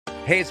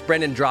Hey, it's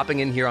Brendan dropping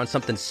in here on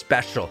something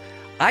special.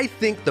 I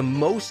think the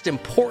most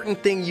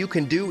important thing you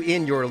can do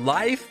in your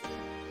life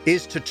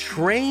is to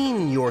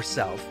train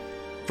yourself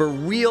for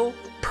real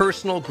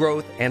personal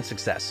growth and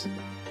success.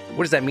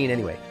 What does that mean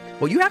anyway?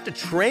 Well, you have to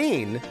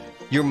train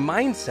your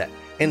mindset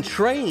and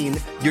train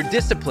your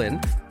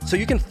discipline so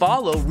you can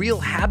follow real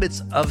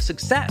habits of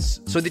success,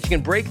 so that you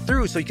can break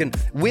through, so you can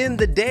win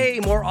the day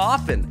more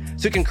often,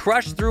 so you can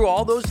crush through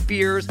all those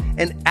fears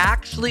and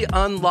actually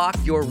unlock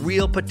your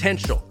real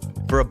potential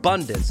for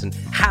abundance and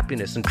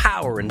happiness and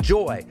power and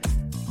joy.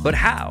 But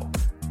how?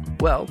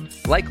 Well,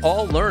 like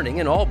all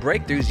learning and all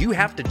breakthroughs, you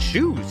have to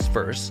choose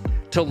first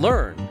to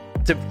learn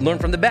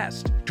from the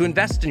best, to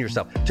invest in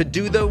yourself, to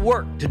do the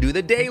work, to do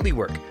the daily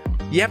work.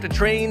 You have to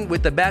train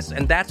with the best,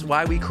 and that's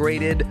why we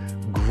created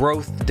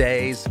Growth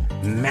Day's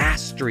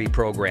Mastery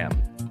Program.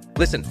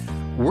 Listen,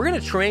 we're going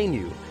to train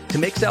you to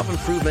make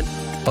self-improvement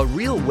a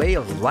real way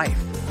of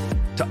life,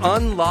 to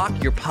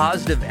unlock your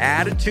positive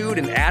attitude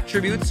and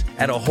attributes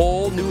at a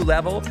whole new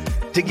level,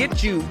 to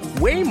get you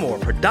way more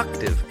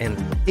productive and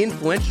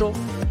influential,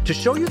 to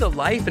show you the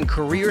life and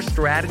career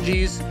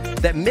strategies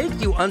that make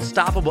you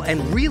unstoppable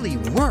and really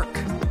work.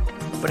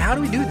 But how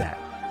do we do that?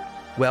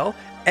 Well,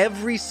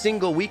 every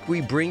single week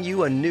we bring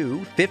you a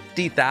new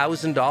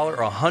 $50,000 or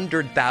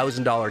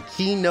 $100,000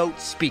 keynote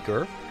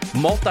speaker,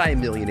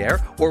 multimillionaire,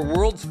 or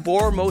world's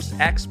foremost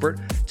expert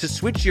to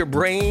switch your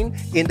brain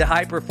into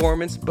high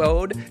performance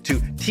mode,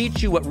 to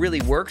teach you what really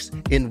works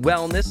in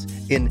wellness,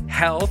 in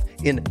health,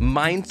 in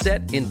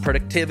mindset, in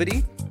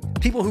productivity.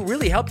 People who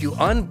really help you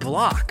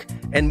unblock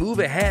and move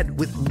ahead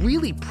with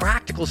really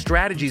practical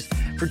strategies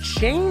for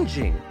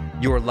changing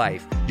your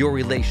life, your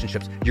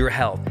relationships, your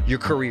health, your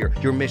career,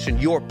 your mission,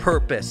 your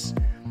purpose.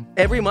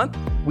 Every month,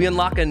 we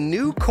unlock a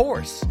new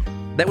course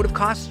that would have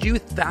cost you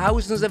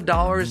thousands of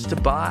dollars to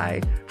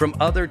buy from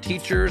other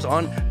teachers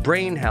on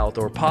brain health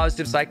or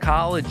positive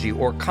psychology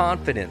or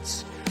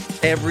confidence.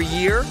 Every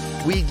year,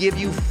 we give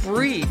you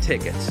free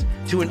tickets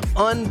to an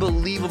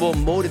unbelievable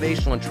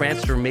motivational and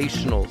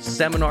transformational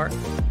seminar.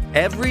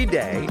 Every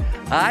day,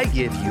 I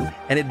give you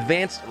an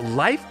advanced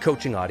life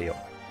coaching audio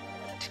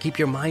to keep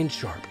your mind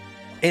sharp,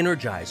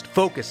 energized,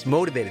 focused,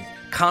 motivated,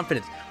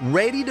 confident,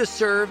 ready to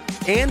serve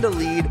and to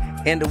lead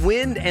and to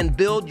win and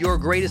build your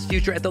greatest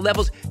future at the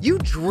levels you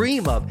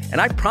dream of. And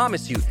I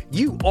promise you,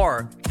 you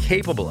are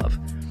capable of.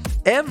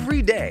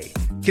 Every day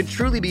can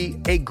truly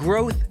be a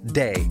growth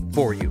day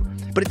for you.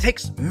 But it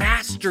takes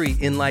mastery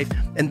in life,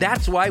 and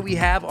that's why we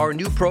have our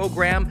new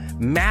program,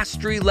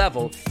 Mastery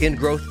Level in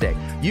Growth Day.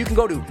 You can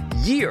go to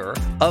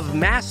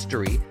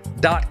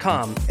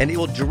yearofmastery.com, and it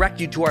will direct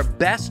you to our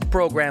best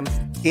program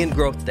in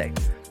Growth Day.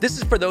 This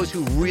is for those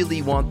who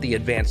really want the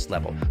advanced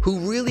level, who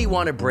really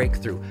want to break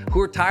through,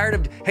 who are tired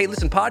of, hey,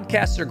 listen,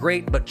 podcasts are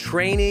great, but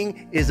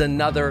training is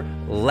another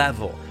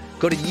level.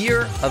 Go to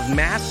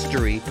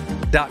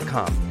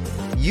yearofmastery.com.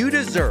 You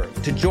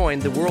deserve to join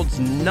the world's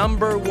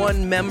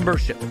 #1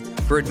 membership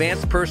for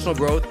advanced personal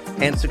growth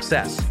and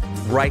success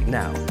right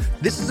now.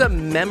 This is a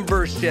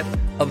membership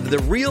of the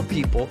real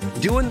people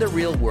doing the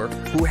real work,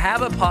 who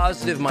have a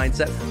positive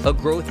mindset, a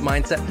growth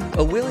mindset,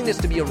 a willingness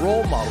to be a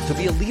role model, to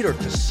be a leader,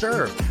 to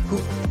serve, who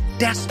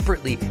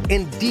desperately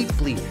and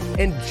deeply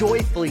and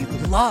joyfully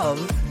love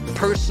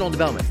personal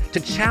development, to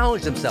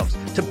challenge themselves,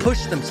 to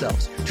push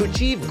themselves, to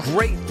achieve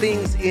great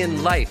things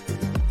in life.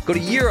 Go to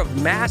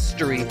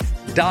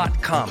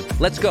yearofmastery.com.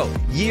 Let's go.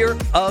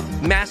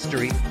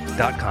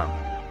 yearofmastery.com.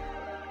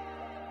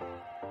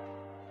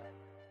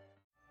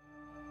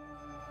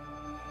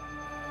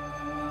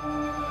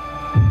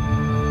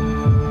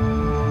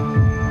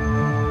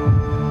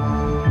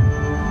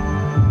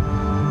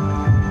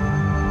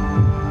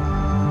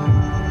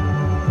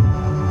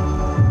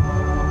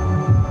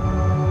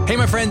 Hey,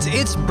 my friends,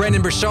 it's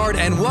Brendan Burchard,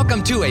 and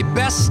welcome to a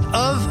best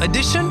of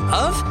edition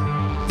of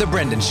The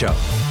Brendan Show.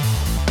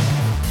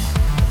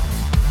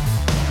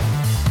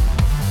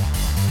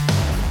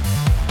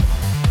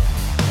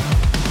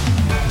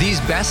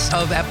 These best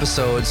of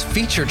episodes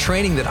feature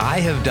training that I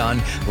have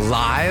done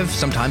live,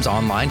 sometimes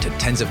online to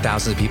tens of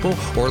thousands of people,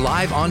 or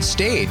live on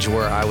stage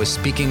where I was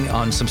speaking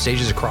on some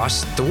stages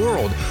across the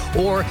world.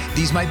 Or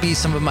these might be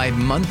some of my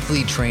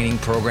monthly training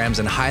programs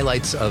and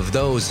highlights of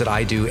those that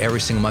I do every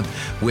single month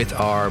with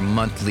our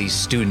monthly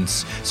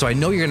students. So I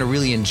know you're going to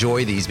really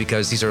enjoy these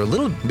because these are a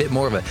little bit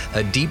more of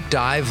a deep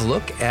dive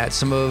look at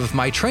some of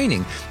my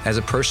training as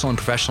a personal and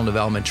professional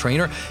development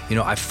trainer. You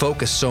know, I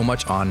focus so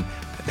much on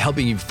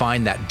helping you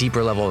find that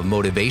deeper level of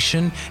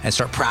motivation and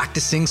start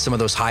practicing some of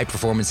those high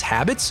performance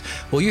habits.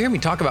 Well, you hear me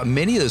talk about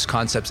many of those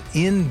concepts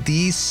in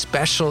these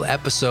special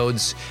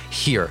episodes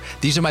here.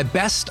 These are my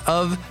best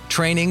of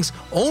trainings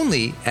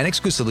only and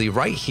exclusively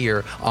right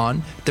here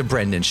on The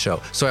Brendan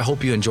Show. So I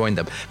hope you enjoyed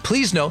them.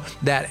 Please know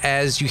that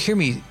as you hear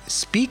me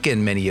speak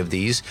in many of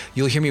these,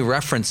 you'll hear me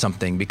reference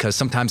something because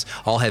sometimes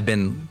I'll have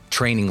been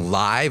training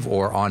live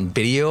or on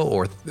video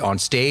or on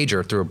stage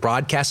or through a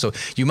broadcast. So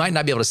you might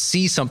not be able to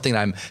see something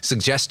I'm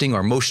suggesting gesturing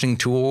or motioning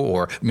to,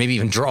 or maybe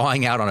even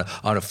drawing out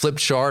on a flip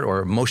chart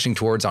or motioning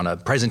towards on a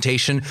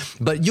presentation,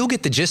 but you'll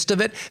get the gist of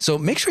it. So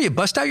make sure you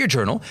bust out your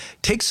journal,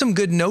 take some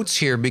good notes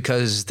here,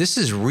 because this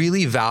is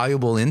really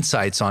valuable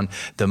insights on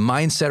the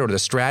mindset or the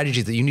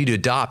strategy that you need to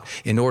adopt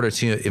in order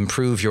to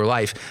improve your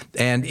life.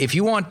 And if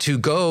you want to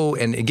go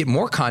and get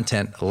more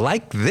content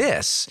like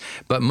this,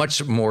 but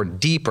much more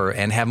deeper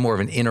and have more of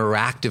an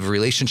interactive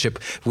relationship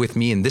with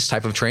me in this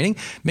type of training,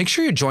 make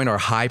sure you join our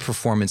High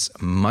Performance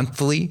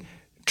Monthly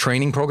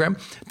training program.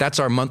 That's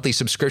our monthly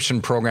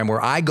subscription program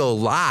where I go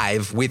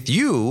live with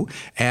you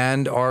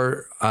and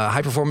our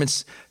high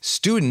performance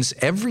students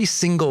every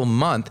single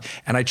month.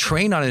 And I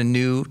train on a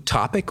new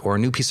topic or a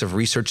new piece of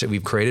research that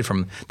we've created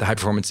from the High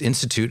Performance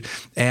Institute.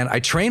 And I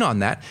train on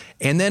that.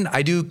 And then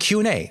I do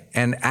Q&A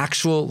and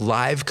actual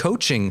live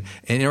coaching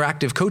and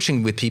interactive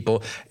coaching with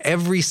people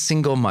every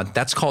single month.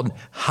 That's called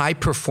High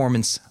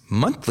Performance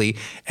Monthly.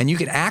 And you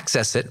can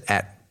access it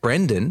at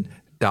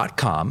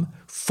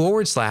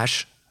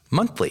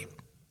brendon.com/monthly.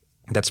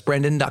 That's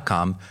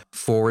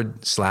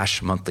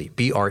brendon.com/monthly,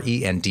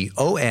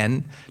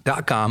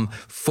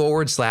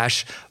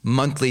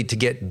 BRENDON.com/monthly to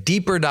get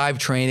deeper dive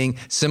training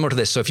similar to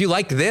this. So if you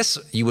like this,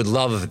 you would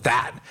love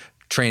that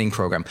training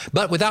program.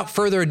 But without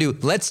further ado,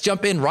 let's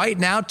jump in right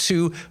now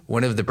to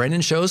one of the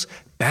Brendon Show's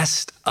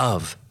best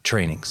of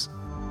trainings.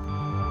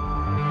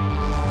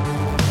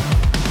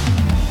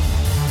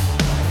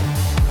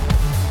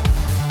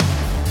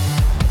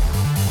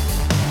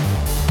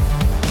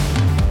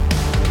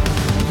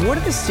 What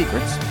are the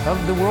secrets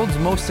of the world's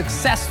most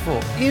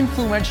successful,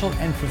 influential,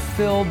 and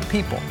fulfilled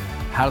people?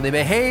 How do they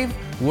behave?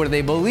 What do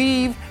they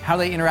believe? How do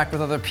they interact with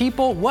other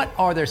people? What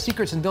are their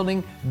secrets in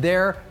building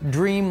their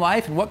dream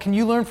life? And what can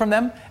you learn from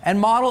them and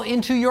model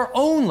into your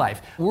own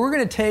life? We're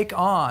going to take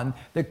on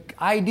the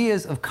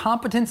ideas of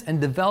competence and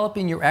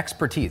developing your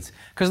expertise.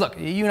 Because look,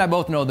 you and I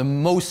both know the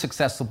most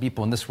successful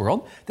people in this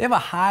world. They have a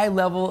high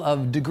level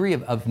of degree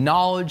of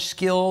knowledge,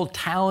 skill,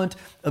 talent,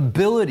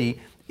 ability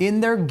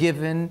in their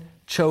given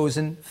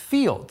chosen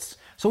fields.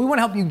 So we want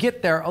to help you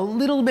get there a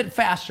little bit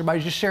faster by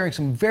just sharing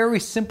some very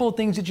simple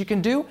things that you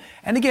can do.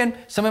 And again,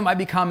 some of it might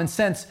be common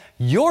sense.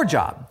 Your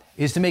job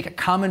is to make a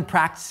common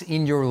practice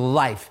in your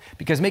life,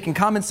 because making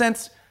common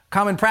sense,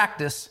 common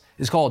practice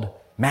is called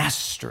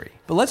mastery.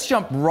 But let's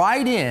jump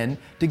right in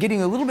to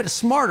getting a little bit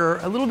smarter,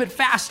 a little bit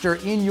faster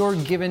in your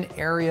given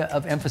area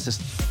of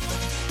emphasis.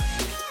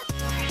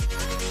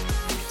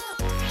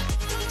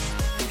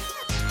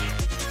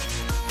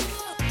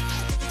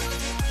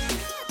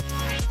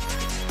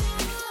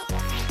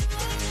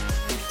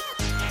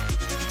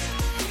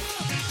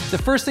 The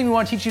first thing we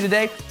want to teach you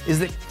today is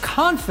that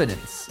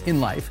confidence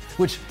in life,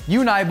 which you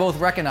and I both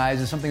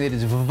recognize is something that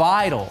is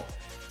vital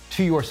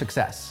to your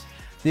success.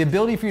 The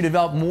ability for you to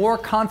develop more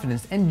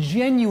confidence and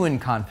genuine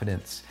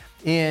confidence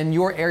in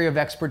your area of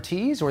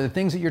expertise or the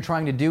things that you're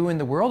trying to do in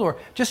the world, or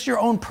just your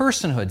own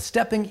personhood,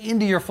 stepping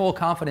into your full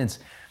confidence,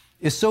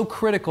 is so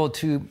critical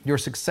to your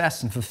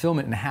success and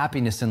fulfillment and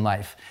happiness in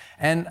life.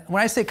 And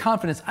when I say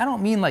confidence, I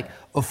don't mean like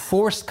a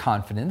forced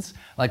confidence,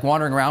 like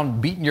wandering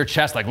around beating your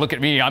chest like, look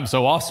at me, I'm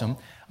so awesome.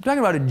 I'm talking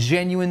about a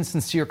genuine,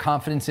 sincere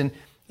confidence in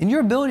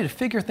your ability to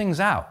figure things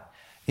out,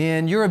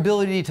 in your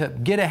ability to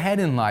get ahead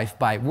in life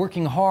by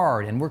working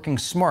hard and working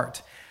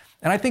smart.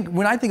 And I think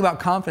when I think about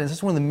confidence,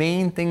 that's one of the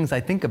main things I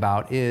think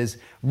about is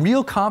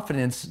real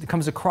confidence that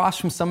comes across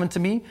from someone to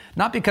me,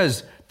 not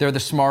because they're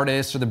the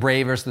smartest or the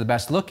bravest or the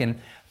best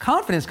looking.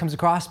 Confidence comes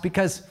across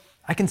because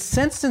I can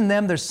sense in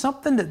them there's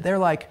something that they're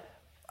like,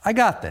 I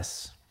got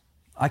this.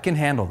 I can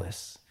handle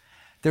this.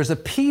 There's a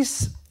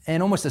peace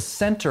and almost a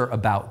center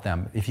about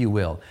them, if you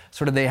will.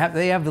 Sort of they have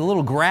the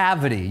little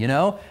gravity, you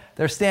know?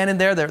 They're standing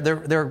there,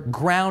 they're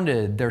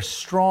grounded, they're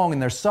strong, and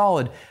they're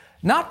solid.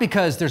 Not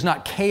because there's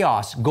not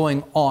chaos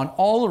going on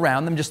all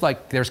around them, just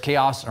like there's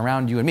chaos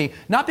around you and me.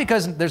 Not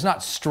because there's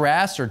not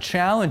stress or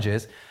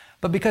challenges,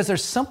 but because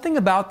there's something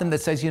about them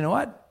that says, you know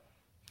what?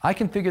 I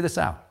can figure this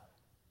out.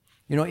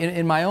 You know,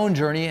 in my own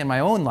journey, in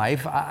my own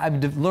life,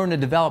 I've learned to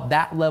develop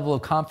that level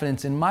of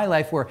confidence in my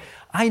life where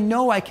I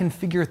know I can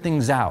figure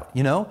things out,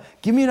 you know?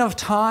 Give me enough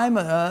time,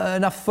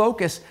 enough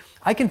focus,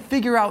 I can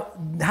figure out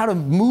how to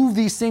move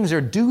these things or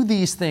do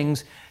these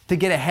things to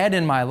get ahead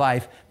in my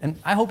life. And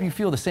I hope you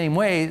feel the same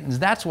way.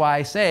 That's why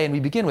I say, and we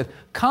begin with,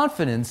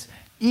 confidence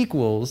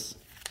equals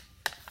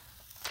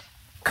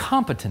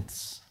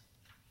competence.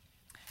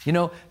 You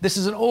know, this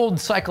is an old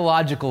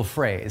psychological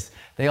phrase.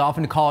 They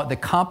often call it the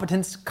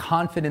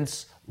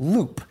competence-confidence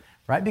loop,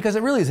 right? Because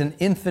it really is an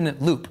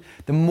infinite loop.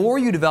 The more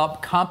you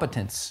develop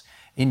competence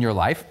in your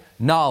life,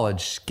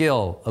 knowledge,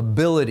 skill,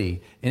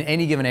 ability in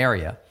any given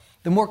area,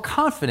 the more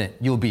confident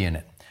you'll be in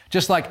it.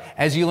 Just like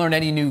as you learn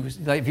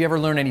if you ever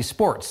learn any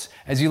sports,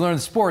 as you learn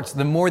sports,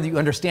 the more that you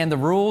understand the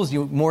rules, the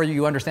more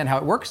you understand how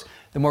it works,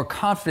 the more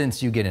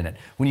confidence you get in it.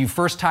 When you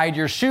first tied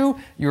your shoe,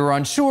 you were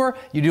unsure,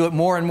 you do it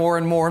more and more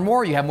and more and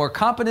more, you have more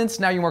confidence,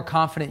 now you're more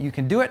confident you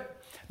can do it.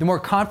 The more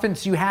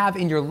confidence you have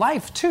in your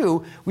life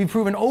too, we've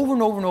proven over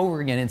and over and over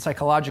again in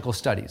psychological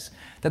studies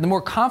that the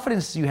more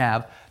confidence you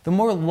have, the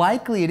more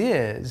likely it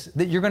is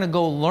that you're going to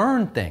go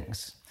learn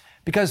things.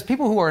 Because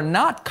people who are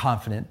not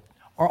confident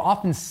are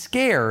often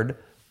scared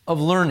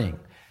of learning,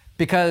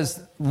 because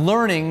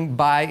learning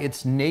by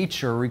its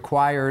nature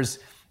requires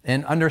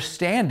an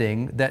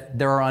understanding that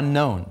there are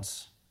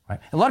unknowns.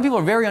 Right? A lot of people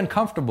are very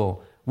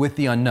uncomfortable with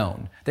the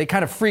unknown. They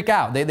kind of freak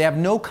out. They have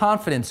no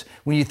confidence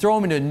when you throw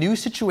them into a new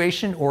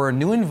situation or a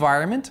new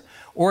environment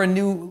or a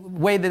new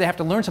way that they have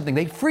to learn something.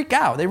 They freak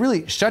out. They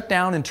really shut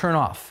down and turn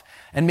off.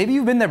 And maybe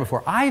you've been there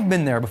before. I've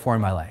been there before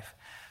in my life.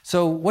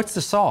 So what's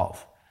the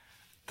solve?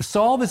 The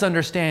solve is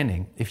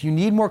understanding. If you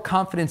need more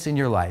confidence in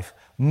your life,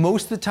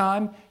 most of the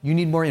time you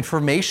need more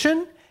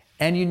information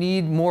and you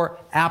need more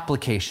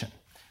application.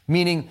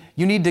 Meaning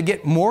you need to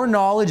get more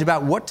knowledge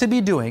about what to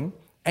be doing,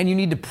 and you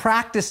need to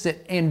practice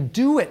it and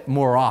do it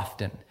more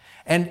often.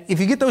 And if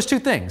you get those two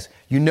things,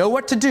 you know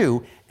what to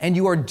do and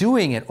you are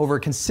doing it over a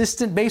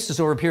consistent basis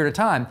over a period of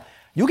time,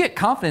 you'll get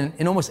confident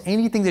in almost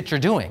anything that you're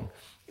doing,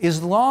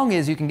 as long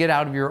as you can get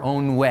out of your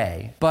own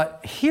way.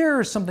 But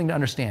here's something to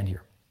understand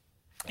here.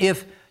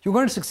 If you're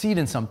going to succeed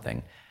in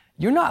something,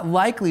 you're not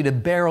likely to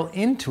barrel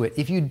into it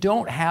if you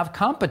don't have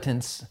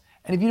competence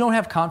and if you don't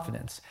have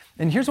confidence.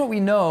 And here's what we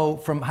know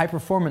from high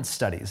performance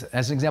studies.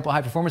 As an example,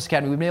 High Performance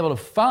Academy, we've been able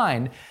to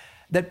find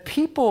that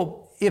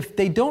people, if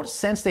they don't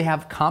sense they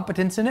have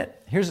competence in it,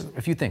 here's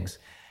a few things.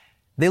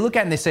 They look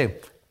at it and they say,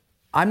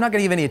 I'm not going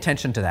to give any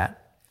attention to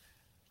that.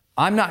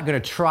 I'm not going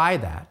to try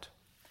that.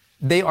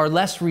 They are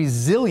less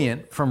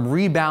resilient from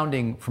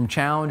rebounding from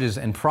challenges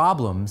and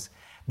problems.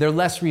 They're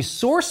less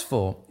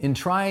resourceful in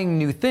trying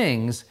new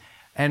things.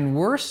 And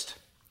worst,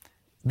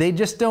 they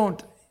just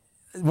don't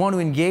want to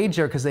engage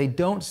there because they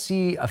don't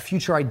see a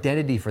future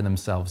identity for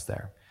themselves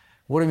there.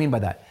 What do I mean by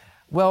that?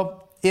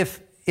 Well,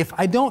 if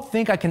I don't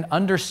think I can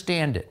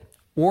understand it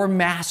or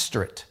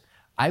master it,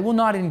 I will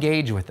not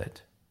engage with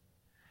it.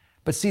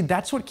 But see,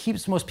 that's what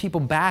keeps most people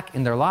back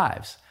in their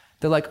lives.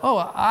 They're like,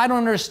 oh, I don't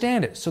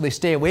understand it, so they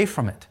stay away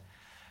from it.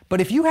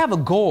 But if you have a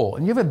goal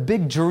and you have a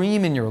big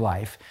dream in your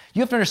life,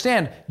 you have to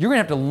understand you're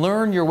going to have to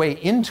learn your way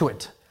into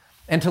it.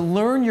 And to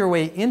learn your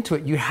way into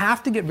it, you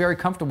have to get very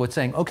comfortable with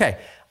saying, okay,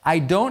 I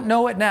don't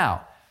know it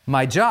now.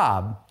 My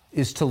job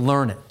is to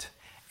learn it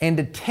and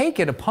to take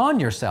it upon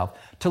yourself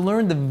to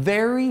learn the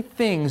very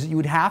things that you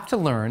would have to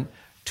learn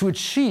to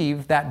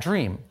achieve that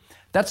dream.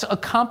 That's a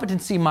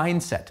competency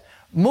mindset.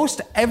 Most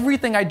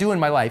everything I do in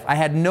my life, I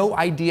had no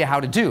idea how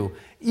to do,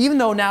 even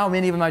though now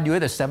many of them I do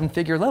at a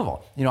 7-figure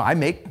level. You know, I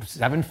make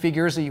 8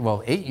 figures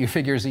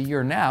a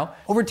year now,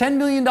 over $10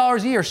 million a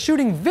year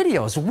shooting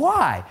videos.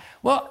 Why?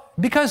 Well,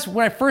 because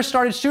when I first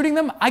started shooting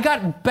them, I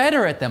got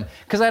better at them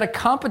because I had a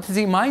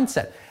competency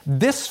mindset.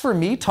 This, for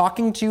me,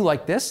 talking to you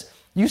like this,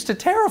 used to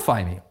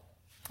terrify me.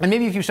 And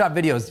maybe if you shot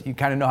videos, you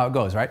kind of know how it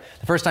goes, right?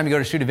 The first time you go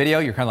to shoot a video,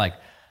 you're kind of like,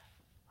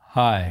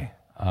 hi,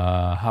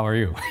 how are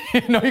you?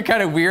 You know, you're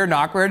kind of weird and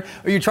awkward.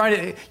 Or you try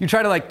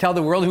to like tell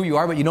the world who you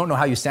are, but you don't know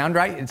how you sound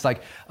right. It's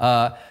like,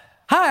 hi,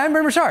 I'm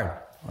Brendon Burchard.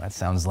 Well, that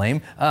sounds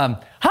lame. Hi,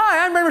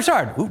 I'm Brendon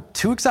Burchard. Ooh,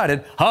 too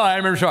excited. Hi,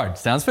 I'm Brendon Burchard.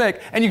 Sounds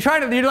fake. And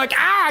you're like,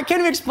 I can't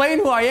even explain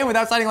who I am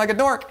without sounding like a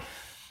dork.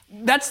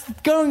 That's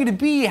going to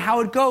be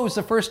how it goes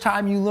the first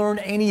time you learn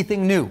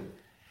anything new.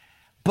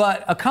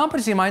 But a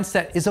competency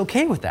mindset is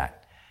okay with that.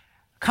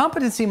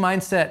 Competency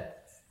mindset,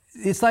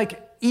 it's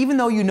like, even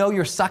though you know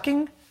you're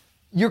sucking,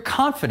 you're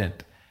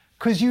confident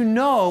because you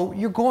know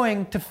you're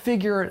going to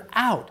figure it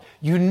out.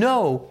 You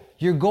know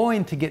you're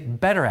going to get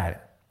better at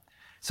it.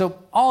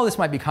 So all this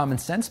might be common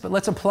sense, but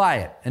let's apply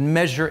it and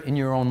measure it in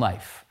your own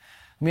life.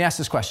 Let me ask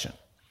this question.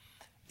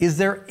 Is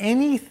there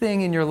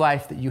anything in your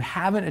life that you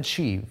haven't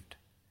achieved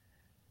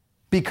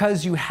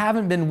because you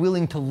haven't been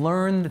willing to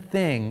learn the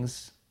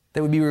things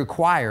that would be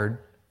required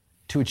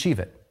to achieve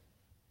it?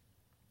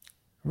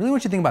 I really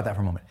want you to think about that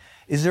for a moment.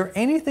 Is there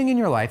anything in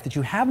your life that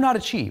you have not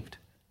achieved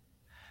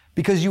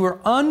because you were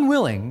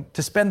unwilling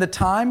to spend the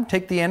time,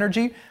 take the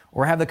energy,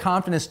 or have the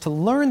confidence to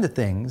learn the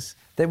things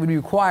that would be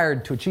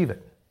required to achieve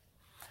it?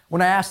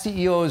 When I ask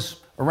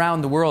CEOs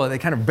around the world, they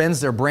kind of bends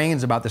their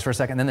brains about this for a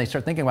second, and then they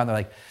start thinking about it, they're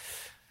like,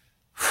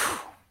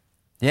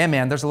 yeah,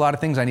 man, there's a lot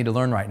of things I need to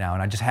learn right now,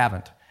 and I just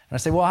haven't. And I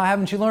say, well, how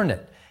haven't you learned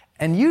it?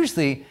 And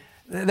usually,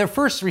 their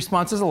first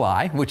response is a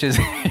lie, which is,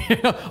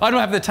 I don't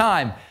have the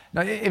time.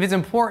 Now, if it's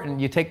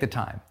important, you take the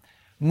time.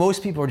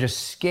 Most people are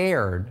just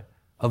scared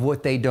of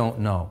what they don't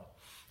know.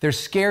 They're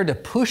scared to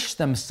push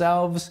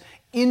themselves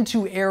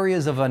into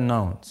areas of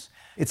unknowns.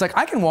 It's like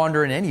I can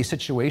wander in any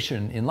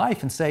situation in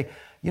life and say,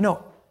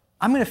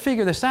 I'm going to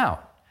figure this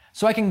out.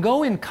 So I can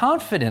go in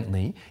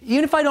confidently,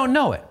 even if I don't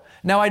know it.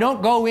 Now, I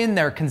don't go in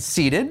there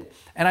conceited,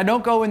 and I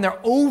don't go in there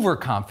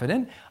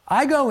overconfident.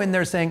 I go in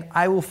there saying,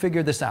 I will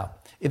figure this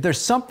out. If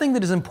there's something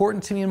that is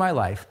important to me in my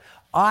life,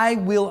 I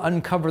will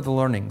uncover the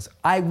learnings.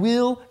 I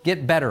will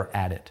get better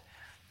at it.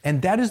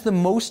 And that is the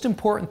most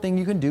important thing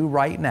you can do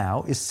right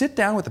now, is sit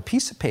down with a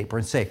piece of paper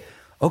and say,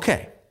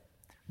 okay,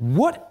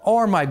 what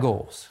are my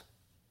goals?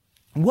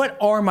 What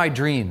are my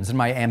dreams and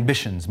my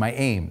ambitions, my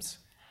aims?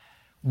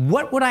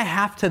 what would I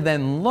have to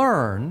then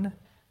learn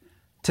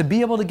to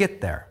be able to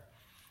get there?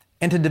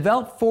 And to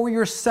develop for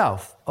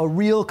yourself a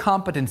real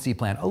competency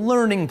plan, a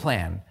learning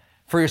plan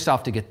for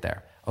yourself to get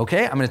there.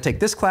 Okay, I'm gonna take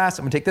this class,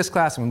 I'm gonna take this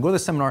class, I'm gonna go to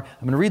this seminar,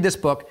 I'm gonna read this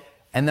book,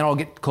 and then I'll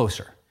get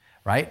closer,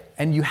 right?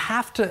 And you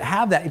have to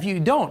have that. If you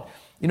don't,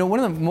 one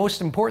of the most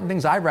important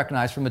things I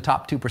recognize from the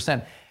top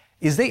 2%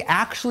 is they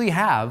actually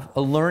have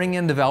a learning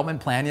and development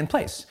plan in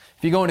place.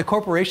 If you go into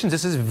corporations,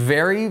 this is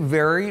very,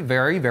 very,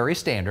 very, very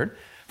standard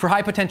for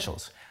high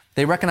potentials.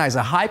 They recognize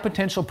a high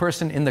potential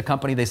person in the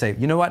company. They say,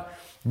 you know what?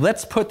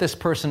 Let's put this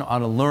person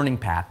on a learning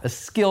path, a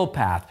skill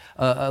path,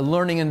 a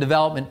learning and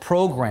development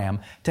program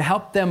to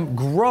help them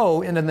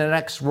grow into the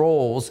next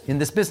roles in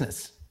this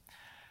business.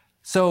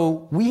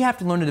 So we have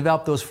to learn to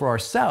develop those for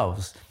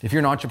ourselves. If you're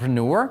an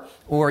entrepreneur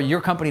or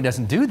your company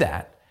doesn't do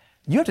that,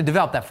 you have to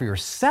develop that for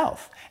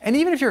yourself. And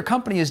even if your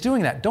company is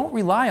doing that, don't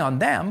rely on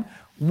them.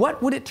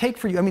 What would it take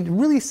for you?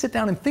 Really sit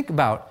down and think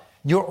about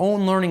your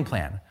own learning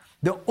plan.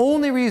 The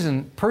only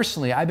reason,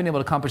 personally, I've been able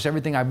to accomplish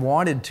everything I've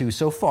wanted to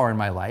so far in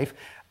my life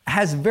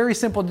has very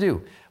simple to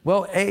do.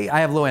 Well, A,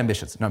 I have low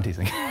ambitions. No, I'm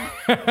teasing.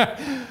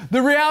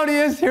 The reality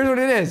is, here's what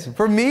it is.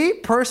 For me,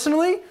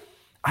 personally,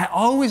 I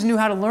always knew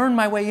how to learn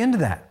my way into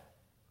that.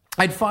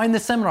 I'd find the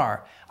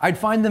seminar. I'd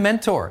find the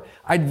mentor.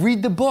 I'd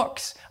read the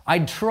books.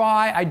 I'd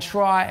try,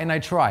 and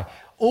I'd try.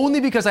 Only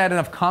because I had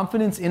enough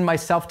confidence in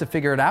myself to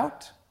figure it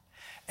out,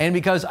 and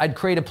because I'd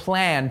create a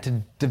plan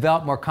to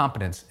develop more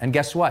competence. And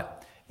guess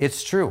what?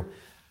 It's true.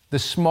 The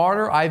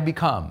smarter I've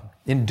become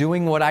in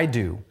doing what I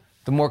do,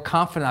 the more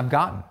confident I've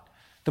gotten.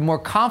 The more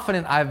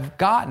confident I've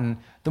gotten,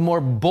 the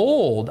more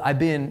bold I've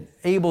been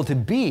able to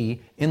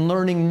be in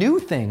learning new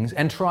things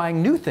and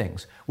trying new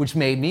things, which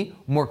made me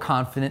more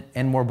confident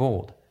and more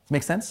bold. Does it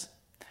make sense?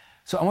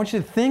 So I want you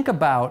to think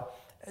about,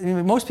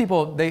 most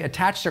people, they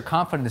attach their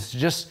confidence to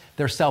just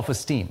their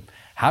self-esteem.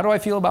 How do I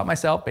feel about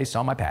myself based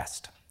on my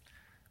past?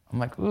 I'm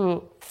like,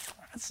 ooh,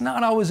 that's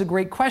not always a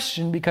great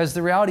question, because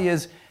the reality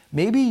is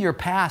maybe your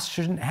past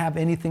shouldn't have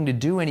anything to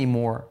do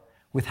anymore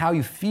with how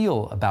you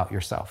feel about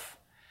yourself.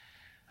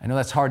 I know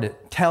that's hard to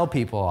tell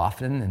people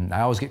often, and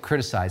I always get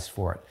criticized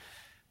for it.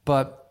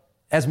 But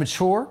as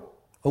mature,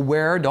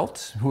 aware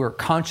adults who are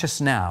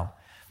conscious now,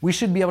 we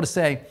should be able to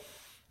say,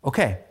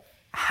 okay,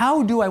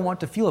 how do I want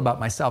to feel about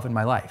myself in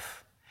my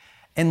life?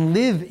 And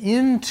live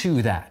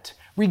into that,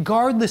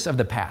 regardless of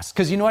the past.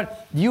 Because you know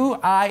what? You,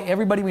 I,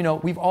 everybody we know,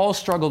 we've all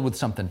struggled with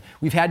something.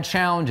 We've had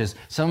challenges.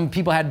 Some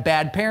people had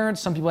bad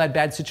parents, some people had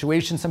bad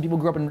situations, some people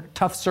grew up in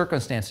tough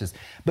circumstances.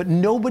 But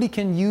nobody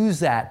can use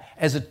that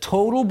as a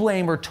total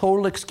blame or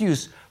total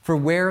excuse for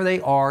where they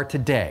are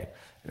today.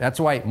 That's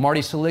why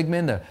Marty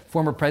Seligman, the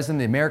former president of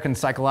the American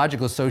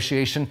Psychological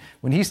Association,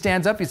 when he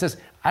stands up, he says,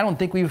 I don't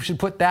think we should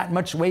put that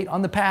much weight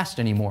on the past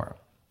anymore.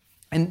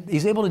 And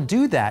he's able to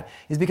do that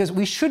is because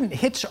we shouldn't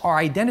hitch our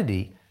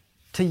identity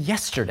to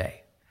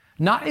yesterday,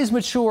 not as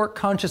mature,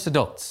 conscious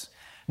adults.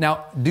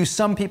 Now, do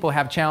some people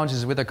have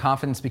challenges with their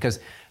confidence because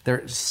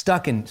they're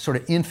stuck in sort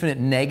of infinite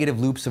negative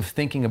loops of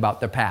thinking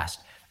about their past?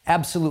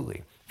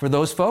 Absolutely. For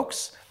those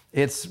folks,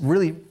 it's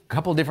really a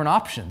couple of different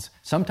options.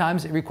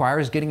 Sometimes it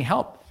requires getting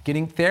help,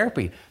 getting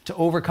therapy to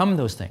overcome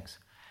those things.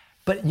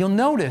 But you'll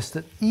notice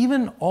that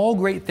even all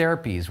great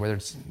therapies, whether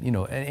it's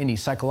any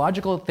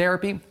psychological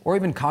therapy or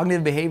even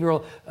cognitive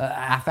behavioral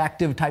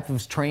affective type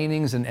of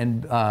trainings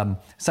and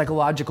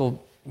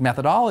psychological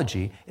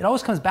methodology, it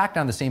always comes back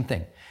down to the same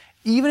thing.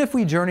 Even if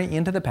we journey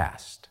into the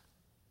past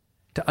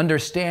to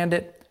understand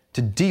it,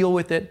 to deal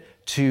with it,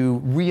 to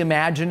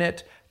reimagine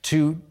it,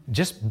 to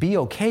just be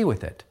okay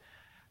with it,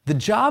 the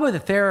job of the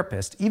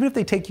therapist, even if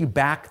they take you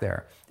back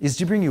there, is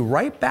to bring you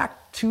right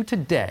back to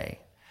today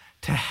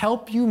to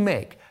help you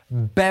make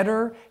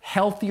better,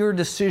 healthier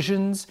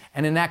decisions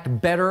and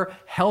enact better,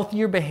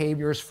 healthier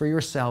behaviors for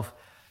yourself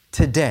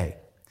today.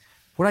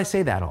 What do I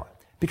say that on?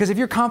 Because if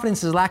your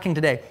confidence is lacking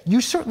today, you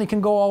certainly can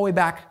go all the way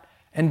back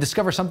and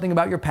discover something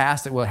about your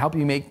past that will help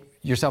you make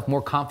yourself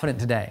more confident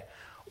today.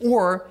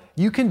 Or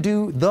you can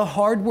do the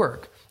hard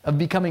work of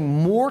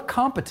becoming more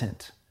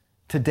competent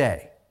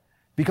today,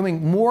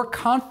 becoming more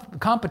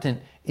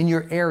competent in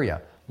your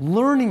area,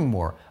 learning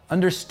more,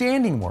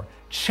 understanding more,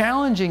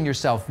 challenging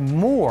yourself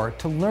more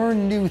to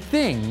learn new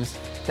things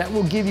that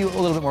will give you a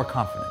little bit more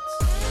confidence.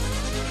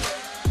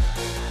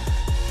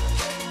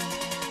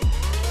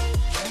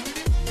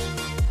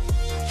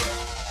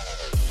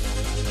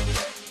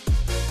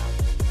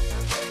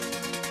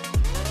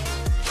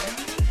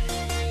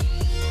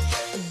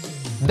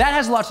 That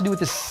has a lot to do with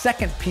the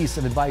second piece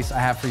of advice I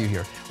have for you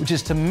here, which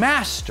is to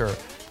master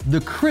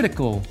the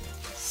critical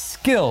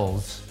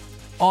skills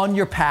on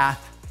your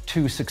path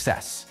to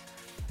success.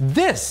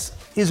 This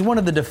is one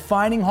of the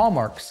defining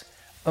hallmarks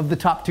of the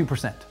top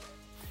 2%,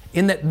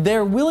 in that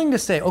they're willing to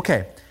say,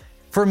 okay,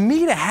 for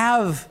me to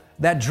have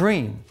that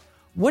dream,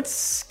 what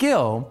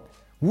skill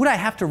would I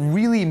have to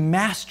really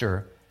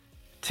master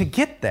to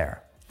get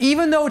there?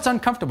 Even though it's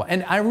uncomfortable.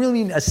 And I really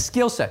mean a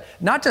skill set,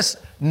 not just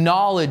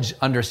knowledge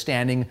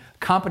understanding,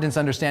 competence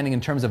understanding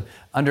in terms of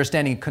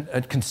understanding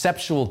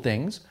conceptual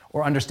things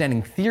or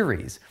understanding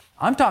theories.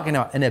 I'm talking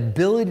about an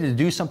ability to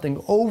do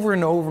something over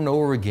and over and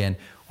over again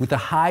with a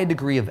high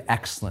degree of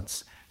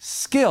excellence,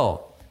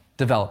 skill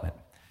development.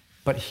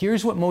 But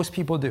here's what most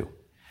people do.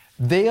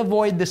 They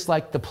avoid this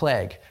like the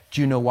plague.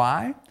 Do you know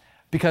why?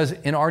 Because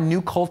in our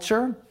new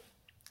culture,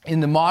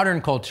 in the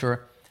modern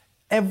culture,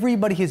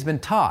 everybody has been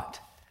taught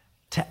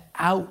to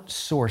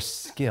outsource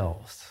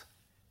skills.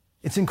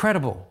 It's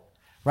incredible,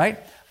 right?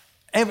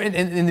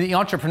 In the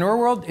entrepreneur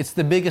world, it's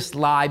the biggest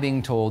lie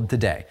being told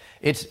today.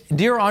 It's,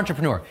 dear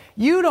entrepreneur,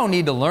 you don't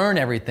need to learn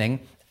everything.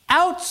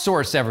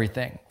 Outsource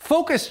everything.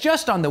 Focus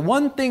just on the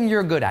one thing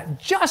you're good at,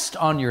 just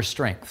on your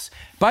strengths.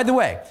 By the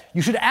way,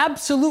 you should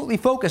absolutely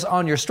focus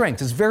on your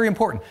strengths. It's very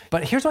important.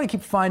 But here's what I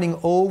keep finding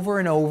over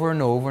and over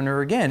and over and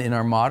over again in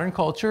our modern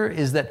culture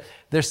is that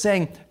they're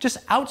saying,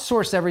 just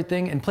outsource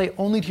everything and play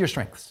only to your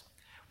strengths.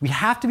 We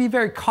have to be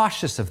very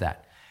cautious of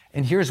that.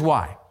 And here's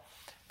why.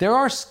 There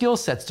are skill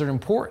sets that are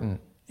important,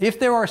 if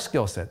there are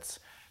skill sets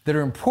that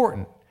are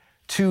important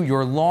to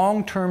your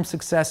long-term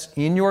success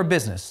in your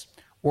business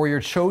or your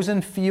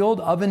chosen field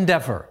of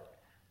endeavor,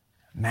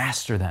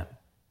 master them.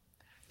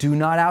 Do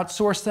not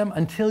outsource them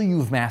until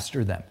you've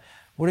mastered them.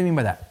 What do I mean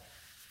by that?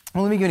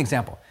 Well, let me give you an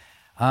example.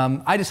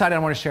 I decided I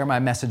want to share my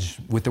message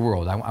with the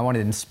world. I wanted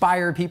to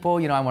inspire people.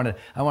 I wanted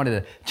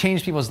to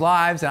change people's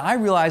lives. And I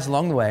realized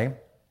along the way,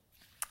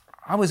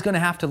 I was going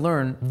to have to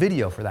learn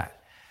video for that.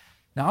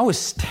 Now, I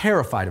was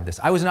terrified of this.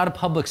 I was not a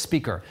public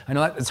speaker. I know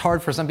that it's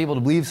hard for some people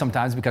to believe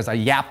sometimes because I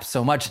yap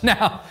so much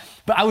now,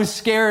 but I was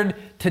scared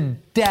to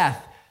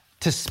death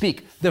to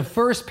speak. The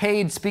first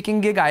paid speaking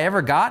gig I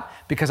ever got,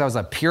 because I was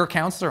a peer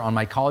counselor on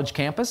my college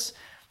campus,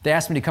 they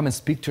asked me to come and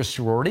speak to a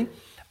sorority.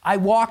 I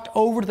walked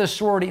over to the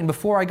sorority, and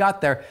before I got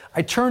there,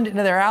 I turned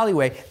into their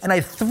alleyway, and I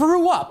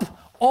threw up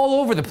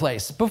all over the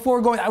place before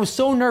going. I was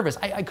so nervous.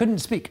 I couldn't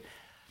speak.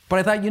 But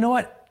I thought, you know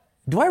what?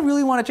 Do I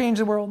really want to change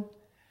the world?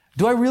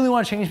 Do I really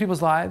want to change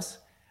people's lives?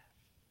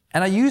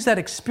 And I used that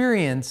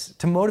experience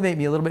to motivate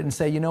me a little bit and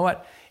say, you know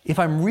what? If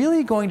I'm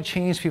really going to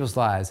change people's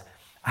lives,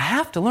 I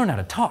have to learn how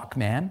to talk,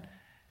 man.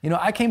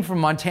 I came from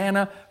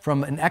Montana,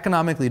 from an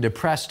economically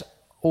depressed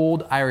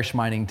old Irish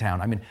mining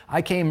town.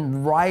 I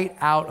came right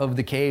out of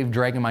the cave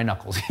dragging my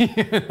knuckles.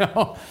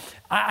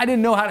 I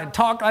didn't know how to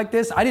talk like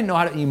this. I didn't know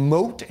how to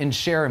emote and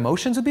share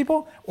emotions with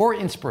people or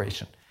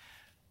inspiration.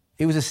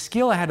 It was a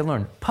skill I had to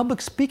learn.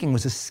 Public speaking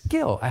was a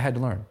skill I had to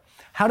learn.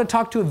 How to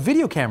talk to a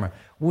video camera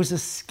was a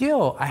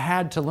skill I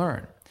had to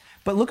learn.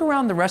 But look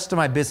around the rest of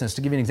my business,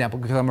 to give you an example,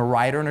 because I'm a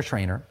writer and a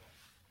trainer.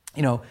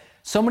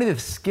 So many of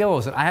the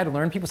skills that I had to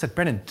learn, people said,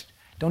 Brendan,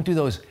 don't do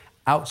those,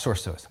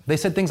 outsource those. They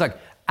said things like,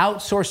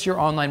 outsource your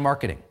online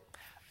marketing,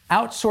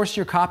 outsource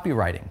your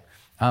copywriting,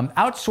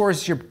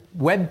 outsource your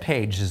web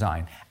page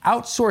design,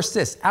 outsource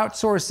this,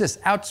 outsource this,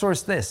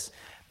 outsource this.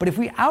 But if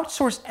we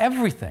outsource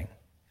everything,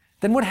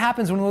 then what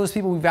happens when one of those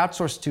people we've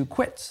outsourced to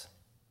quits?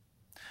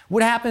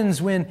 What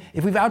happens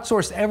if we've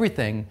outsourced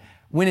everything,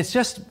 when it's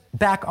just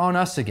back on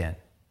us again?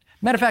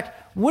 Matter of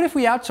fact, what if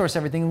we outsource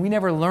everything and we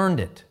never learned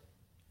it?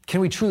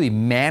 Can we truly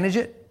manage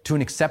it to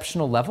an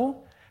exceptional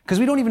level? Because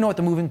we don't even know what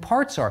the moving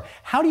parts are.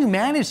 How do you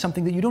manage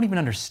something that you don't even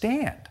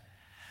understand?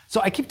 So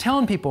I keep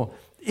telling people,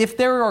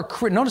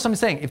 notice I'm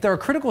saying, if there are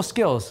critical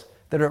skills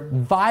that are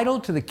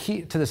vital to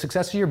the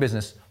success of your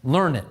business,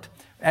 learn it.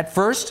 At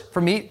first,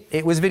 for me,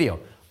 it was video.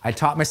 I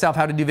taught myself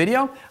how to do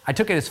video. I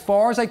took it as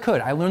far as I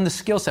could. I learned the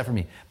skill set for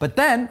me. But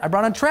then I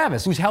brought on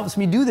Travis, who helps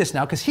me do this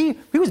now because he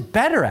was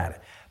better at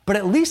it. But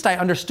at least I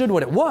understood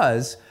what it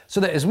was, so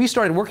that as we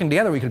started working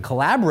together, we could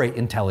collaborate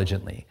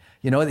intelligently.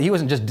 He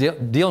wasn't just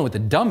dealing with the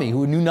dummy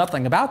who knew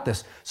nothing about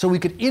this, so we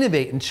could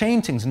innovate and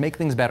change things and make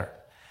things better.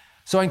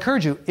 So I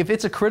encourage you, if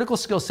it's a critical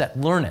skill set,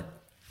 learn it.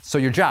 So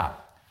your job,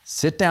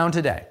 sit down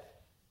today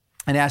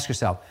and ask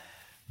yourself,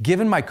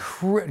 given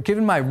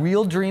my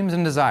real dreams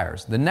and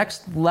desires, the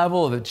next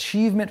level of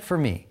achievement for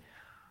me,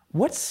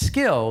 what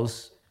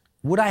skills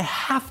would I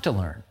have to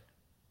learn?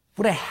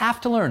 Would I have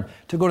to learn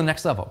to go to the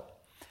next level?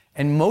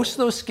 And most of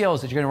those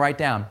skills that you're going to write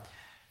down,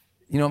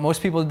 what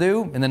most people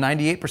do in the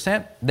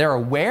 98%, they're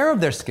aware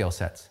of their skill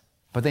sets,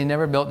 but they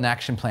never built an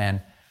action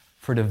plan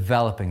for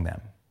developing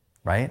them,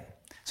 right?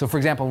 So for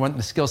example, one of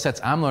the skill sets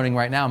I'm learning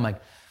right now, I'm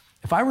like,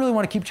 if I really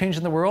want to keep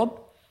changing the world,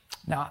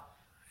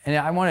 and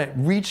I want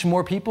to reach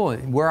more people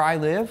where I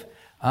live,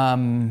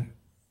 and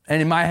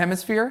in my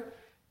hemisphere,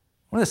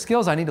 one of the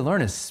skills I need to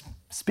learn is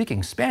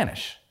speaking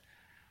Spanish.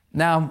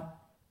 Now,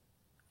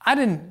 I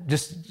didn't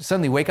just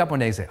suddenly wake up one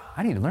day and say,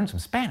 I need to learn some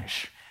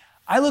Spanish.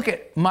 I look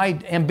at my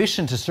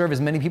ambition to serve as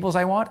many people as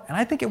I want, and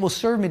I think it will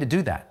serve me to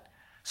do that.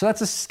 So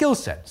that's a skill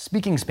set,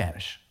 speaking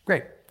Spanish.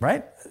 Great,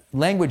 right?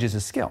 Language is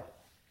a skill.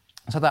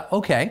 So I thought,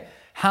 okay,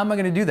 how am I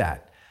going to do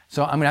that?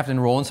 So I'm going to have to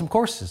enroll in some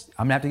courses.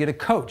 I'm going to have to get a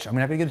coach. I'm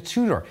going to have to get a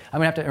tutor. I'm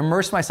going to have to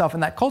immerse myself in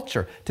that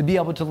culture to be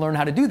able to learn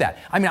how to do that.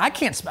 I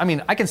can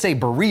say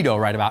burrito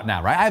right about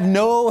now, right? I have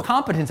no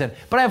competence in it,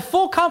 but I have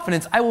full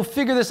confidence I will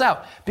figure this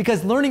out,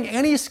 because learning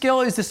any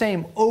skill is the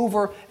same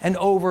over and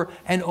over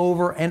and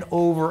over and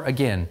over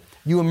again.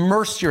 You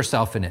immerse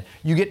yourself in it.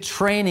 You get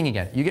training in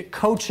it. You get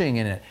coaching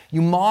in it.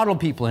 You model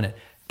people in it.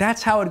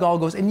 That's how it all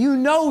goes. And you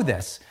know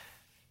this.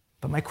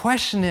 But my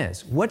question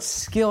is, what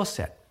skill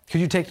set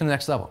could you take to the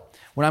next level?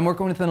 When I'm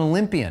working with an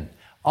Olympian,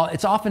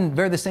 it's often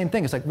very the same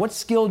thing. It's like, what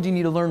skill do you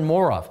need to learn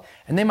more of?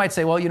 And they might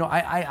say, well,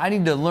 I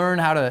need to learn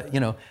how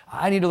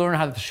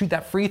to shoot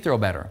that free throw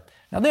better.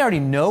 Now, they already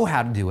know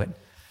how to do it,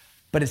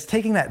 but it's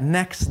taking that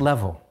next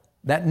level.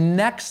 That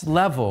next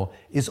level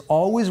is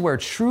always where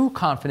true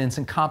confidence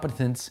and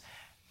competence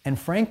and,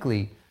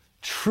 frankly,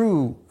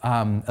 true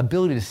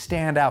ability to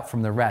stand out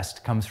from the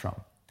rest comes from.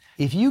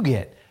 If you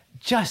get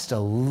just a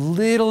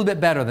little bit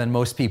better than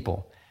most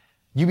people,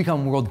 you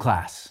become world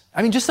class.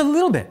 I mean, just a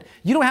little bit.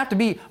 You don't have to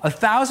be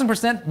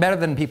 1,000% better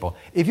than people.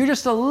 If you're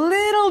just a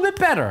little bit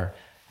better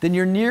than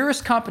your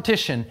nearest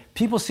competition,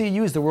 people see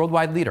you as the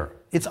worldwide leader.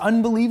 It's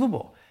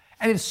unbelievable.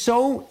 And it's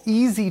so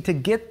easy to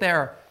get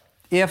there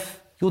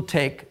if you'll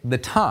take the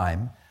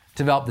time to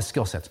develop the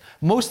skill sets.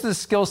 Most of the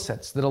skill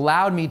sets that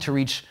allowed me to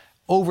reach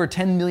over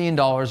 $10 million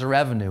of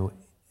revenue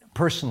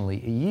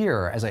personally a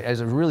year, as I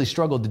really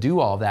struggled to do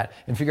all of that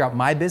and figure out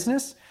my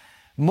business,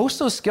 most of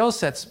those skill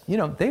sets,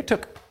 they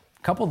took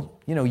a couple,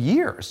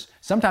 years,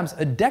 sometimes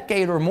a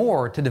decade or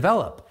more to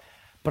develop.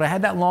 But I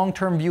had that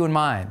long-term view in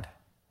mind.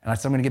 And I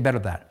said, I'm gonna get better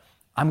at that.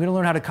 I'm gonna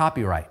learn how to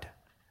copyright.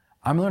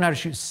 I'm gonna learn how to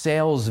shoot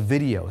sales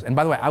videos. And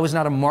by the way, I was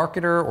not a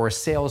marketer or a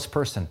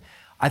salesperson.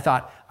 I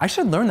thought, I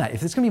should learn that.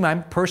 If it's gonna be my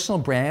personal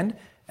brand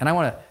and I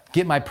wanna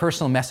get my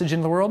personal message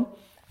into the world,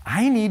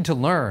 I need to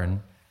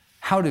learn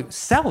how to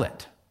sell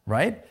it,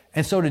 right?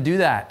 And so to do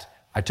that,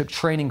 I took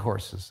training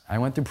courses. I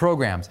went through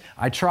programs.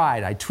 I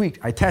tried, I tweaked,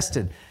 I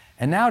tested.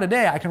 And now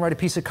today, I can write a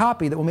piece of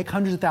copy that will make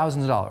hundreds of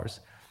thousands of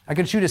dollars. I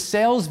can shoot a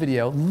sales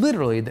video,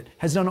 literally, that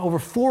has done over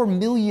 $4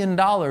 million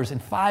in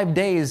 5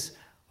 days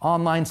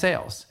online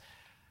sales.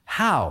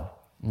 How?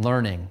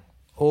 Learning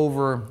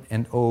over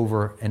and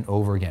over and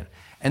over again.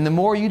 And the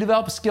more you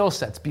develop skill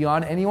sets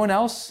beyond anyone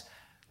else,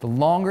 the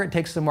longer it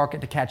takes the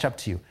market to catch up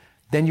to you.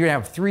 Then you're gonna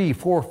have 3,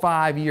 4,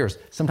 5 years,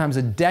 sometimes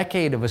a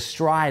decade of a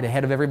stride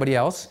ahead of everybody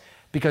else,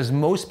 because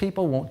most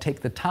people won't take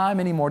the time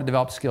anymore to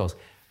develop skills.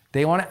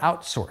 They wanna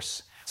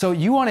outsource. So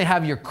you wanna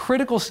have your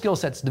critical skill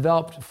sets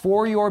developed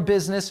for your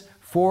business,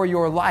 for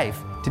your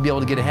life, to be able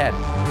to get ahead.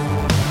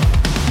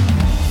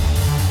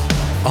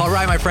 All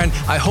right, my friend,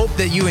 I hope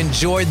that you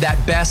enjoyed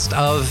that best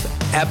of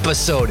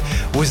episode.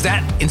 Was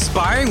that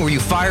inspiring? Were you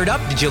fired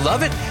up? Did you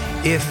love it?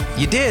 If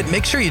you did,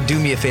 make sure you do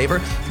me a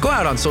favor. Go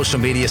out on social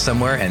media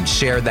somewhere and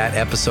share that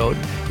episode.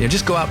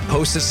 Just go out,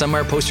 post it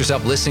somewhere, post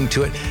yourself listening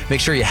to it.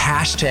 Make sure you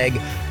hashtag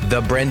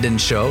The Brendan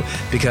Show,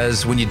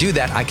 because when you do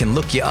that, I can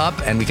look you up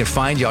and we can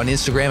find you on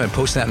Instagram and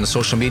post that on the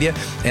social media.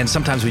 And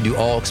sometimes we do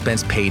all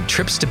expense paid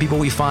trips to people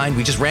we find.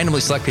 We just randomly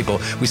select people.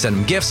 We send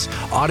them gifts,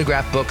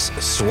 autographed books,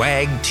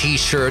 swag,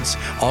 t-shirts,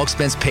 all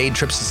expense paid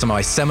trips to some of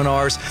my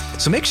seminars.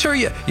 So make sure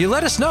you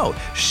let us know.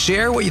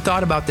 Share what you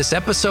thought about this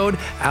episode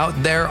out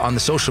there on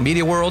the social media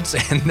worlds,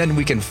 and then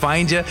we can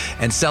find you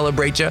and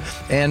celebrate you.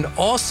 And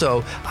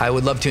also, I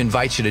would love to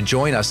invite you to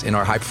join us in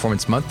our High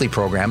Performance Monthly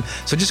program.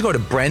 So just go to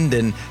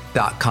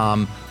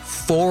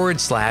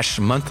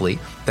brendan.com/monthly.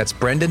 That's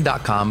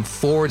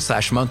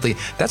brendan.com/monthly.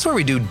 That's where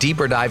we do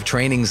deeper dive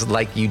trainings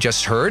like you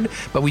just heard,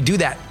 but we do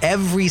that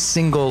every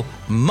single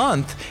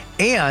month.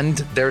 And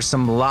there's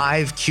some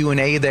live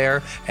Q&A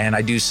there, and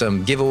I do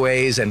some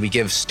giveaways, and we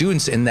give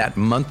students in that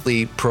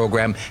monthly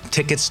program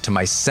tickets to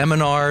my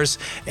seminars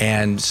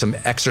and some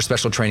extra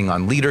special training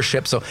on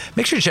leadership. So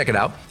make sure to check it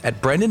out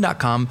at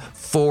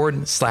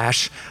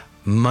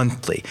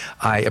brendan.com/monthly.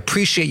 I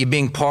appreciate you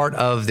being part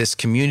of this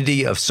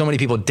community of so many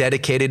people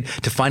dedicated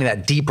to finding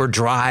that deeper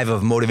drive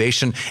of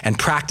motivation and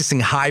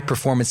practicing high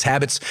performance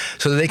habits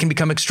so that they can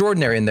become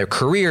extraordinary in their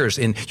careers,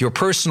 in your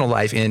personal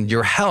life, in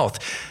your health.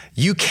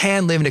 You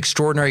can live an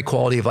extraordinary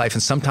quality of life,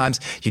 and sometimes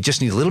you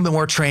just need a little bit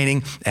more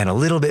training and a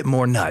little bit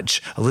more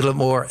nudge, a little bit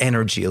more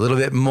energy, a little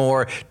bit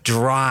more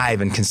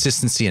drive and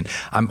consistency. And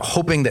I'm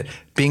hoping that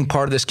being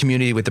part of this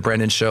community with The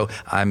Brendan Show,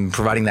 I'm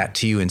providing that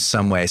to you in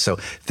some way. So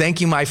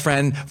thank you, my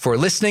friend, for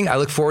listening. I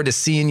look forward to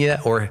seeing you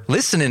or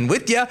listening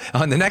with you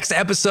on the next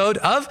episode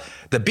of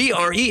the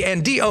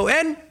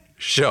BRENDON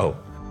Show.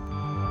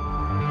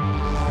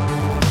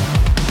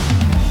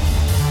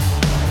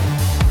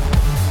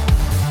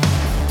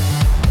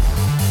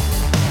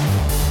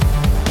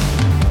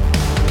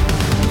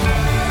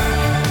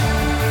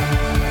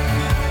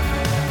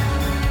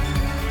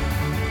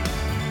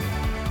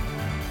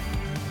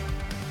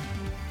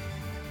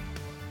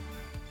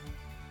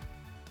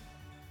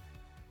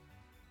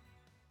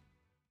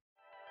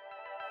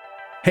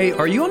 Hey,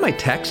 are you on my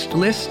text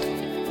list?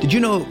 Did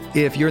you know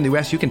if you're in the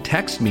US, you can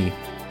text me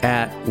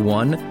at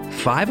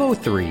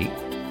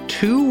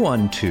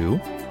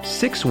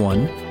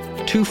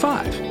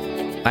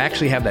 1-503-212-6125. I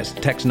actually have that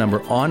text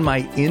number on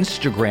my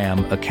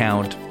Instagram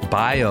account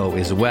bio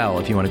as well,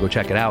 if you want to go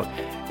check it out.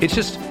 It's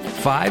just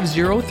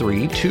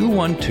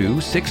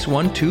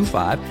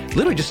 503-212-6125.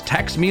 Literally just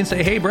text me and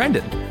say, hey,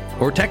 Brendan.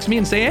 Or text me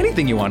and say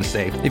anything you want to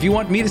say. If you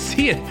want me to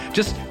see it,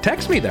 just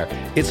text me there.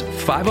 It's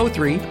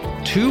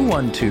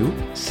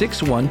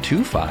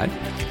 503-212-6125.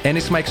 And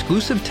it's my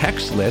exclusive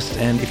text list.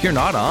 And if you're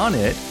not on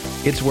it,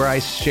 It's where I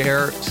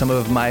share some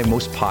of my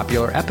most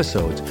popular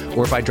episodes.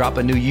 Or if I drop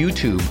a new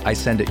YouTube, I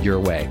send it your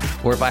way.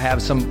 Or if I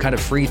have some kind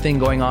of free thing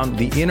going on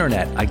the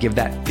internet, I give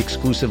that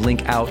exclusive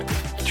link out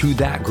to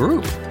that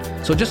group.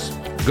 So just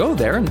go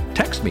there and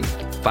text me,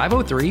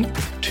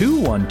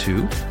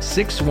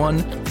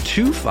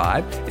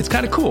 503-212-6125. It's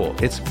kind of cool.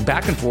 It's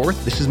back and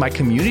forth. This is my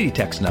community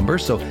text number.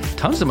 So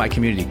tons of my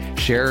community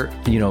share,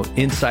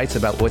 insights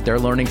about what they're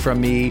learning from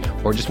me,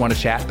 or just want to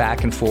chat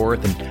back and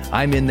forth. And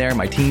I'm in there,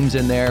 my team's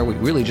in there. We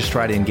really just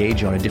try to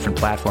engage you on a different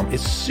platform.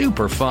 It's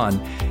super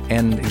fun.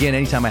 And again,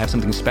 anytime I have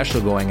something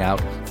special going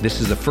out, this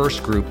is the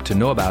first group to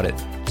know about it.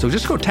 So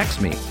just go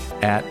text me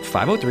at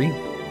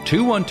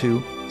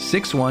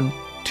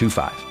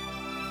 503-212-6125.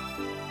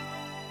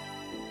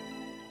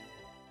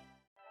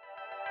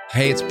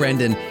 Hey, it's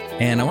Brendan,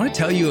 and I want to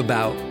tell you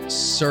about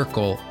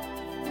Circle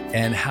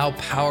and how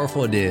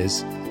powerful it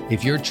is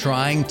if you're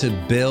trying to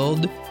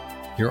build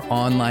your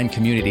online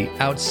community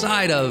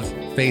outside of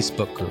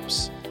Facebook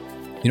groups.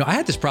 I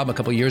had this problem a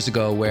couple years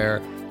ago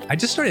where I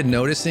just started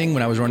noticing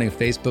when I was running a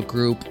Facebook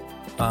group,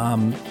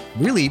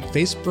 really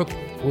Facebook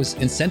was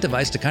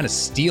incentivized to kind of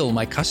steal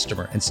my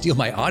customer and steal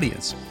my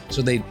audience.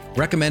 So they'd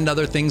recommend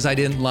other things I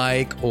didn't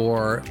like,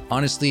 or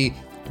honestly,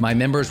 my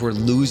members were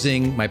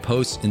losing my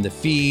posts in the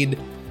feed.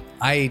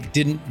 I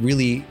didn't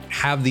really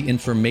have the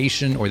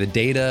information or the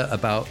data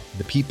about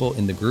the people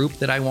in the group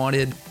that I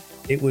wanted.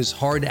 It was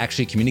hard to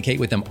actually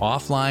communicate with them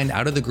offline,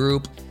 out of the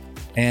group.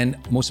 And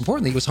most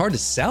importantly, it was hard to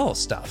sell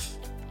stuff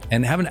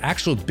and have an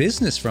actual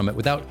business from it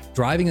without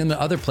driving them to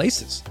other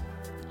places.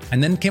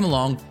 And then came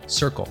along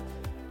Circle.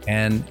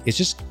 And it's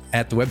just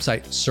at the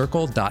website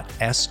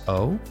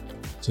circle.so.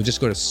 So just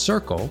go to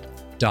circle.so.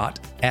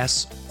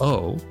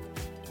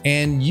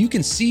 And you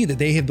can see that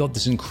they have built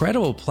this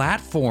incredible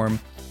platform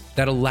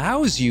that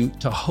allows you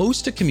to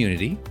host a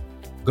community,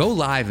 go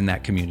live in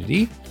that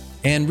community,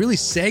 and really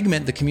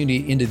segment the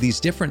community into these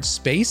different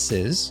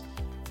spaces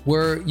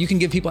where you can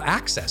give people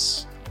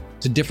access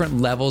to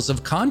different levels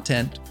of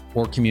content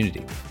or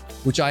community,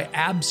 which I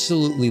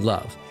absolutely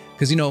love.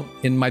 Because,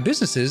 in my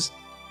businesses,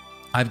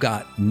 I've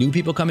got new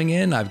people coming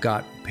in, I've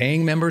got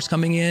paying members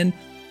coming in,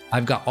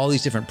 I've got all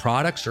these different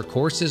products or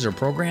courses or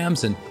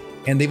programs, and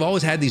they've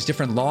always had these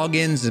different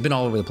logins. It's been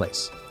all over the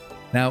place.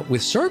 Now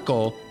with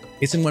Circle,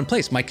 it's in one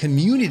place. My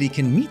community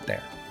can meet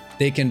there.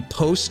 They can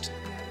post,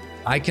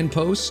 I can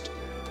post.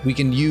 We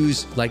can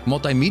use like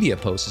multimedia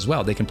posts as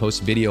well. They can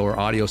post video or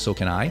audio, so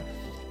can I.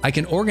 I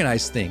can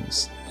organize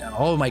things,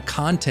 all of my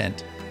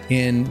content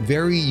in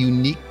very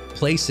unique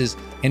places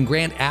and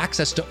grant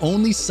access to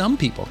only some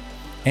people.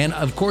 And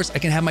of course, I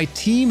can have my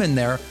team in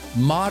there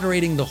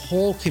moderating the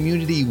whole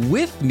community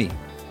with me.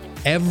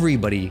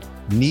 Everybody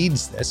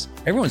needs this.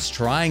 Everyone's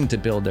trying to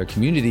build their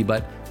community,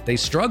 but they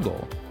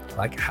struggle.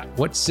 Like,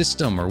 what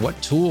system or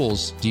what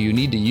tools do you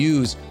need to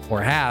use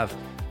or have?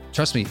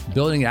 Trust me,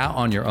 building it out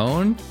on your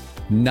own,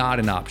 not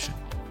an option.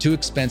 Too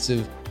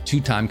expensive,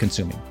 too time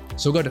consuming.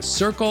 So go to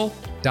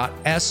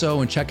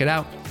circle.so and check it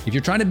out. If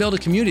you're trying to build a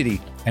community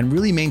and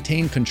really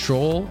maintain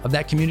control of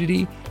that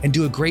community and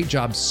do a great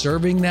job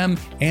serving them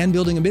and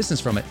building a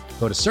business from it,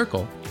 go to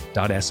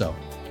circle.so.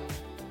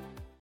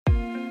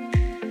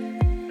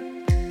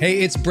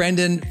 Hey, it's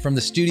Brendan from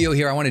the studio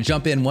here. I want to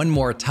jump in one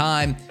more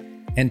time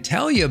and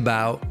tell you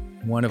about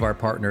one of our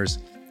partners,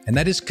 and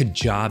that is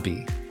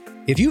Kajabi.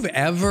 If you've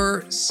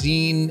ever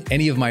seen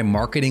any of my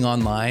marketing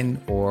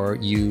online, or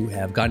you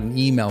have gotten an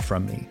email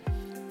from me,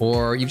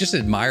 or you've just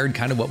admired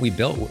kind of what we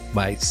built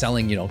by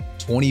selling,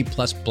 20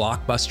 plus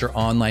blockbuster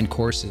online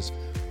courses,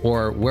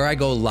 or where I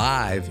go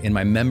live in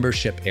my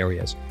membership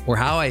areas, or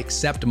how I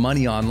accept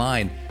money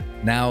online,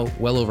 now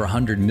well over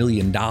 $100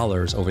 million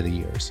over the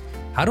years.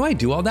 How do I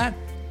do all that?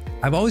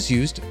 I've always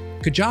used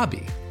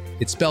Kajabi.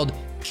 It's spelled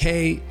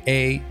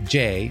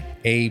Kajabi.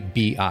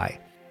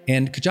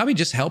 And Kajabi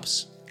just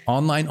helps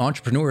online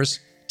entrepreneurs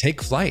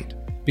take flight,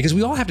 because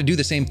we all have to do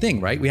the same thing,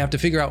 right? We have to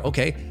figure out,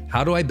 okay,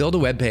 how do I build a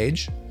web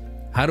page?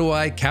 How do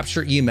I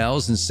capture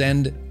emails and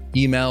send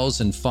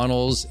emails and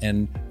funnels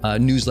and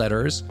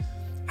newsletters?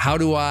 How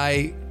do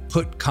I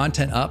put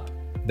content up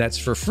that's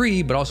for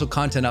free, but also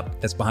content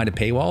up that's behind a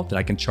paywall that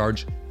I can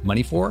charge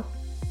money for?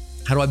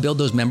 How do I build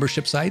those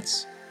membership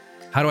sites?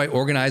 How do I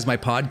organize my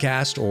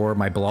podcast or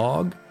my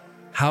blog?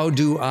 How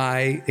do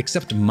I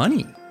accept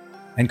money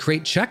and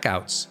create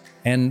checkouts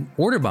and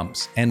order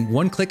bumps and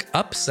one-click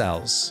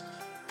upsells?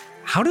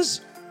 How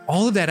does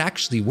all of that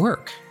actually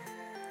work?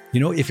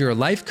 If you're a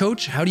life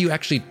coach, how do you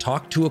actually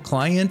talk to a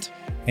client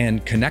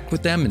and connect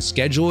with them and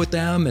schedule with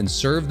them and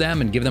serve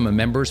them and give them a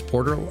members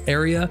portal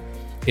area?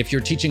 If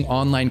you're teaching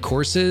online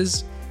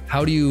courses,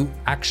 how do you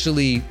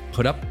actually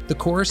put up the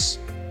course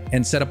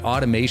and set up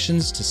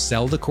automations to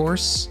sell the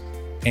course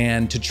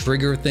and to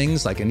trigger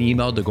things like an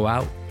email to go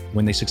out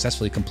when they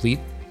successfully complete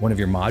one of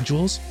your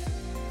modules?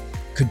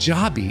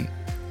 Kajabi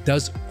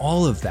does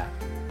all of that.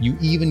 You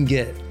even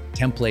get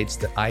templates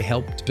that I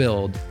helped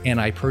build and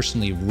I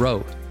personally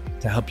wrote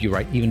to help you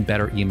write even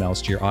better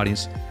emails to your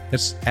audience.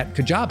 That's at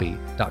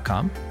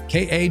kajabi.com,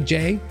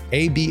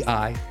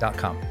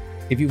 Kajabi.com.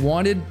 If you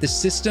wanted the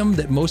system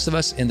that most of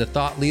us in the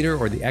thought leader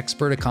or the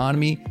expert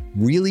economy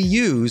really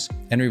use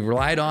and we've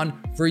relied on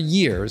for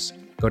years,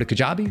 go to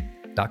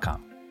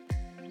kajabi.com.